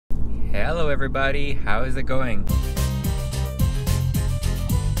Hello everybody, how is it going?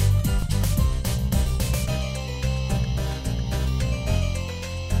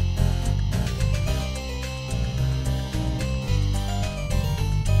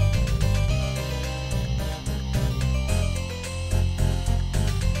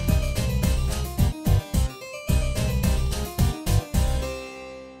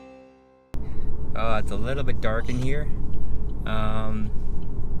 Oh, it's a little bit dark in here.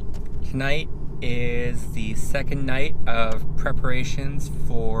 Tonight is the second night of preparations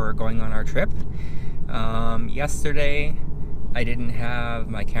for going on our trip. Yesterday I didn't have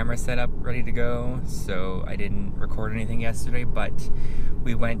my camera set up ready to go, so I didn't record anything yesterday, but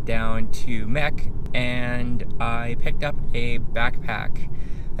we went down to MEC and I picked up a backpack.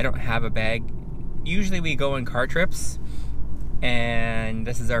 I don't have a bag. Usually we go on car trips, and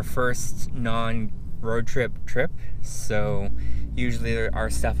this is our first non-road trip, so usually our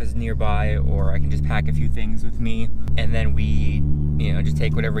stuff is nearby, or I can just pack a few things with me and then we, just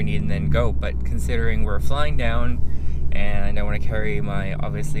take whatever we need and then go. But considering we're flying down and I want to carry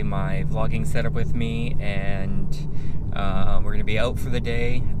obviously my vlogging setup with me, and we're going to be out for the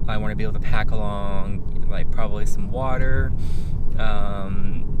day, I want to be able to pack along like probably some water.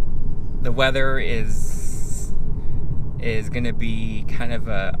 The weather is going to be kind of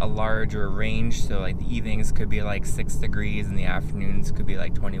a larger range, so like the evenings could be like 6 degrees and the afternoons could be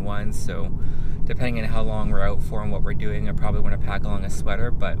like 21, so depending on how long we're out for and what we're doing, I probably want to pack along a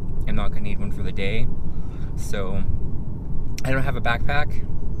sweater, but I'm not going to need one for the day. So I don't have a backpack,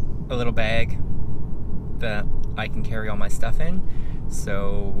 a little bag that I can carry all my stuff in,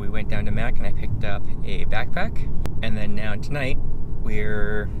 so we went down to MEC and I picked up a backpack, and then now tonight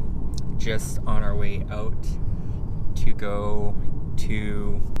we're just on our way out to go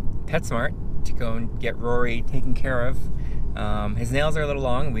to PetSmart to go and get Rory taken care of. His nails are a little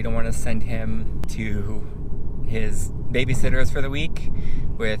long. We don't want to send him to his babysitters for the week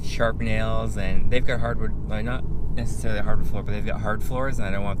with sharp nails, and they've got hardwood, well, not necessarily a hardwood floor, but they've got hard floors, and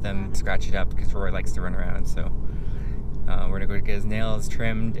I don't want them to scratch it up because Rory likes to run around. So we're gonna go get his nails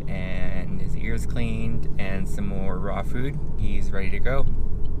trimmed and his ears cleaned and some more raw food. He's ready to go.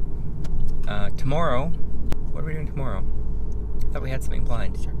 Tomorrow, what are we doing tomorrow? I thought we had something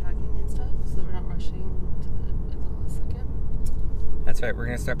planned. Start packing and stuff, so that we're not rushing to the last second. That's right, we're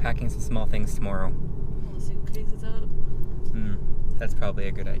going to start packing some small things tomorrow. All the suitcases out. That's probably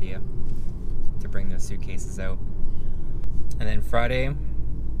a good idea, to bring those suitcases out. And then Friday,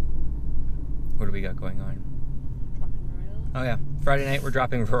 what do we got going on? Dropping Rory off. Oh yeah, Friday night we're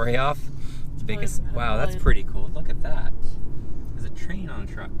dropping Rory off. The biggest, wow, that's pretty cool. Look at that. There's a train on a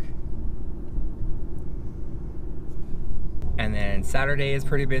truck. And then Saturday is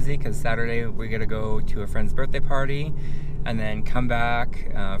pretty busy because Saturday we gotta go to a friend's birthday party and then come back.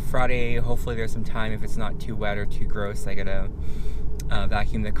 Friday, hopefully there's some time if it's not too wet or too gross. I gotta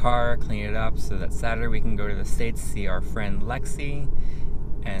vacuum the car, clean it up, so that Saturday we can go to the States, see our friend Lexi,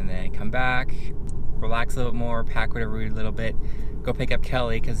 and then come back, relax a little bit more, pack whatever we need a little bit, go pick up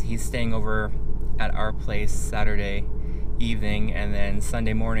Kelly because he's staying over at our place Saturday evening, and then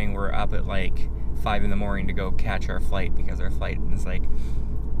Sunday morning we're up at like 5 in the morning to go catch our flight, because our flight is like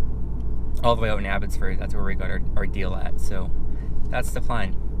all the way out in Abbotsford. That's where we got our deal at, so that's the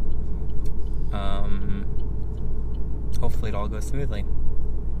plan. Hopefully it all goes smoothly.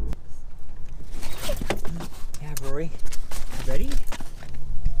 Yeah, Rory, you ready?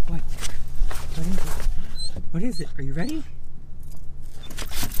 What is it? What is it? Are you ready?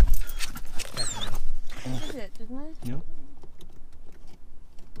 I did it, didn't I? No.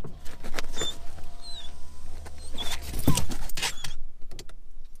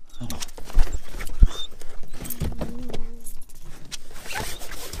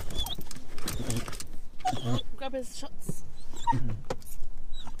 Grab his shots.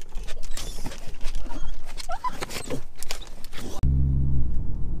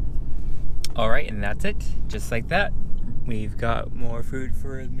 Alright, and that's it. Just like that. We've got more food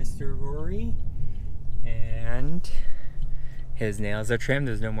for Mr. Rory. And his nails are trimmed.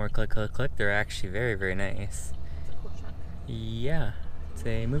 There's no more click, click, click. They're actually very, very nice. It's a cool truck. Yeah, it's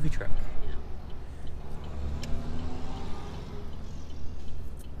a movie truck.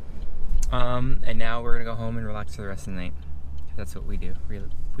 And now we're gonna go home and relax for the rest of the night. That's what we do.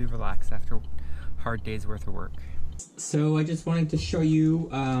 We relax after a hard day's worth of work. So I just wanted to show you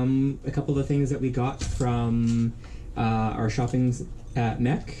a couple of the things that we got from our shoppings at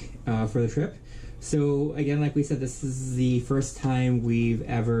MEC for the trip. So again, like we said, this is the first time we've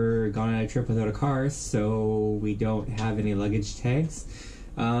ever gone on a trip without a car, so we don't have any luggage tags.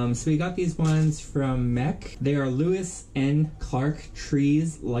 So we got these ones from MEC. They are Lewis and Clark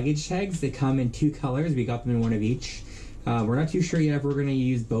Trees luggage tags. They come in 2 colors. We got them in one of each. We're not too sure yet if we're going to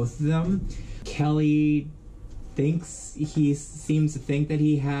use both of them. Kelly seems to think that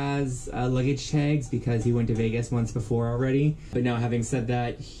he has luggage tags because he went to Vegas once before already. But now, having said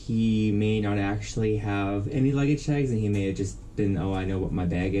that, he may not actually have any luggage tags, and he may have just been, oh, I know what my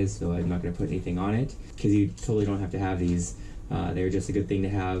bag is, so I'm not going to put anything on it, because you totally don't have to have these. They're just a good thing to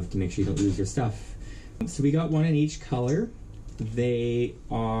have to make sure you don't lose your stuff. So we got one in each color. They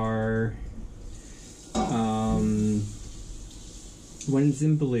are, one's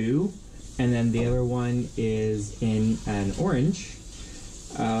in blue, and then the other one is in an orange.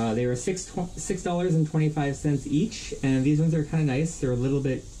 They were $6.25 each, and these ones are kind of nice. They're a little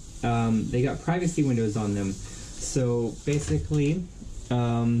bit, they got privacy windows on them. So basically, it's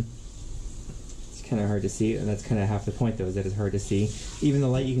kind of hard to see, and that's kind of half the point though, is that it's hard to see. Even the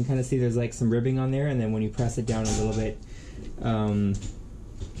light, you can kind of see there's like some ribbing on there, and then when you press it down a little bit,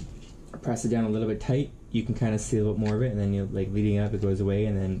 tight, you can kind of see a little more of it, and then you like leading up, it goes away,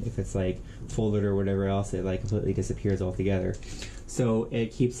 and then if it's like folded or whatever else, it like completely disappears altogether. So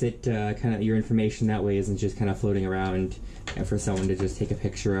it keeps it kind of, your information that way isn't just kind of floating around and for someone to just take a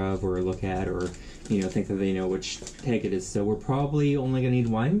picture of or look at, or think that they know which tag it is. So we're probably only gonna need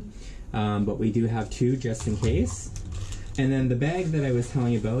one, but we do have 2 just in case. And then the bag that I was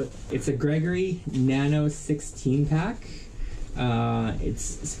telling you about, it's a Gregory Nano 16 pack. It's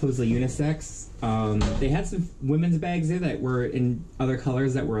supposedly unisex. They had some women's bags there that were in other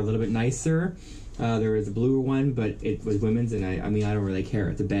colors that were a little bit nicer. There was a bluer one, but it was women's, and I mean, I don't really care.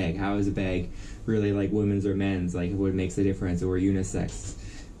 It's a bag. How is a bag really like women's or men's? Like, what makes the difference? Or unisex?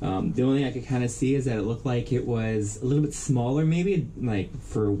 The only thing I could kind of see is that it looked like it was a little bit smaller, maybe, like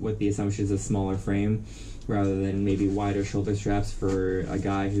for what the assumption is a smaller frame, rather than maybe wider shoulder straps for a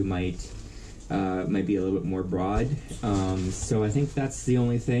guy who might be a little bit more broad. So I think that's the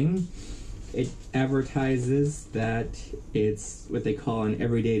only thing. It advertises that it's what they call an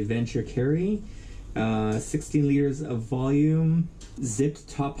everyday adventure carry. 16 liters of volume, zipped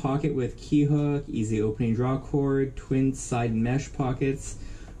top pocket with key hook, easy opening draw cord, twin side mesh pockets,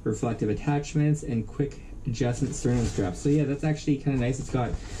 reflective attachments, and quick adjustment sternum strap. So yeah, that's actually kind of nice. It's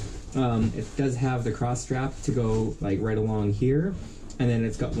got, it does have the cross strap to go like right along here, and then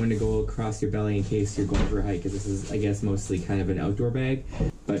it's got one to go across your belly in case you're going for a hike, because this is, I guess, mostly kind of an outdoor bag,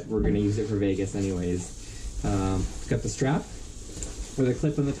 but we're going to use it for Vegas anyways. It's got the strap with a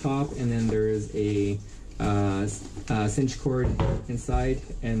clip on the top, and then there's a cinch cord inside,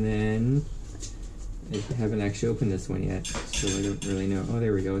 and then I haven't actually opened this one yet, so I don't really know. Oh,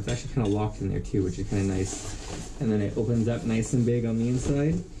 there we go. It's actually kind of locked in there too, which is kind of nice. And then it opens up nice and big on the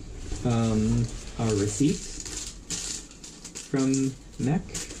inside. Our receipt from MEC.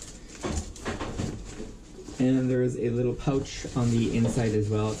 And there's a little pouch on the inside as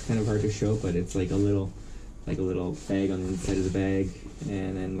well. It's kind of hard to show, but it's like a little bag on the inside of the bag,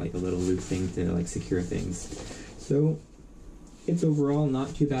 and then like a little loop thing to like secure things. So it's overall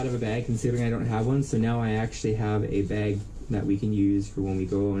not too bad of a bag considering I don't have one. So now I actually have a bag that we can use for when we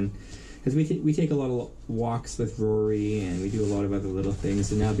go, and because we take a lot of walks with Rory, and we do a lot of other little things.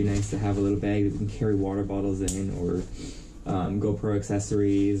 So now it'd be nice to have a little bag that we can carry water bottles in, or GoPro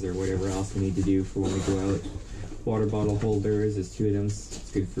accessories, or whatever else we need to do for when we go out. Water bottle holders, there's 2 of them. It's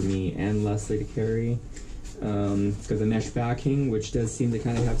good for me and Leslie to carry. It's got the mesh backing, which does seem to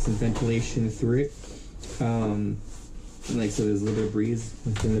kind of have some ventilation through it. Like, so there's a little bit of breeze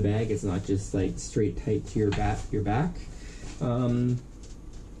within the bag. It's not just like straight tight to your back.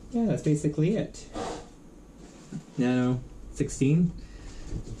 Yeah, that's basically it. Nano 16.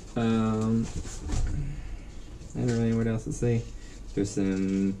 I don't really know what else to say. There's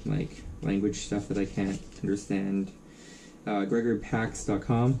some like language stuff that I can't understand.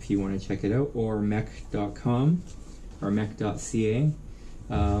 GregoryPacks.com if you want to check it out, or MEC.com or MEC.ca.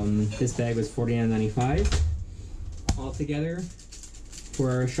 This bag was $49.95 altogether. For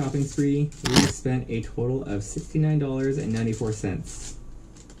our shopping spree, we spent a total of $69.94.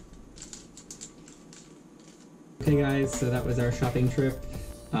 Okay guys, so that was our shopping trip.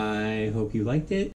 I hope you liked it.